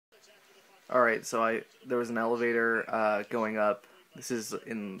Alright, so there was an elevator going up. This is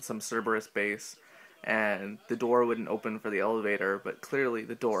in some Cerberus base, and the door wouldn't open for the elevator, but clearly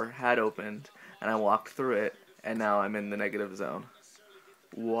the door had opened, and I walked through it, and now I'm in the negative zone.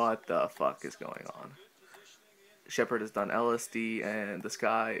 What the fuck is going on? Shepard has done LSD and the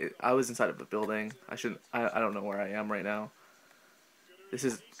sky. I was inside of a building. I don't know where I am right now. This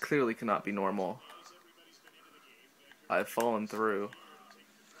is clearly cannot be normal. I've fallen through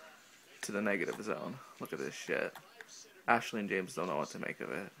to the negative zone. Look at this shit. Ashley and James don't know what to make of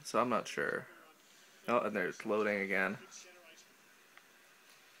it, so I'm not sure. Oh, and there's loading again.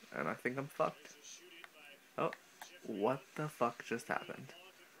 And I think I'm fucked. Oh, what the fuck just happened?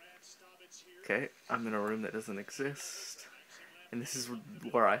 Okay, I'm in a room that doesn't exist. And this is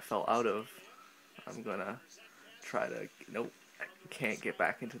where I fell out of. I'm gonna try to... Nope, I can't get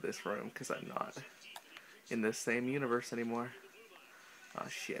back into this room because I'm not in this same universe anymore. Oh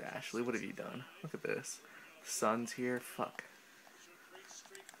shit, Ashley, what have you done? Look at this. The sun's here, fuck.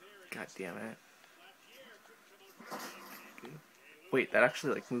 God damn it. Wait, that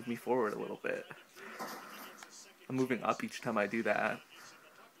actually like moved me forward a little bit. I'm moving up each time I do that.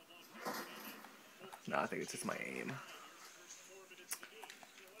 No, I think it's just my aim.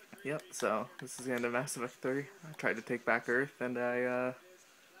 Yep, so this is the end of Mass Effect 3. I tried to take back Earth and I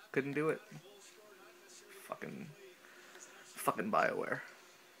couldn't do it. Fucking BioWare.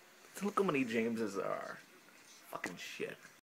 Look how many Jameses there are. Fucking shit.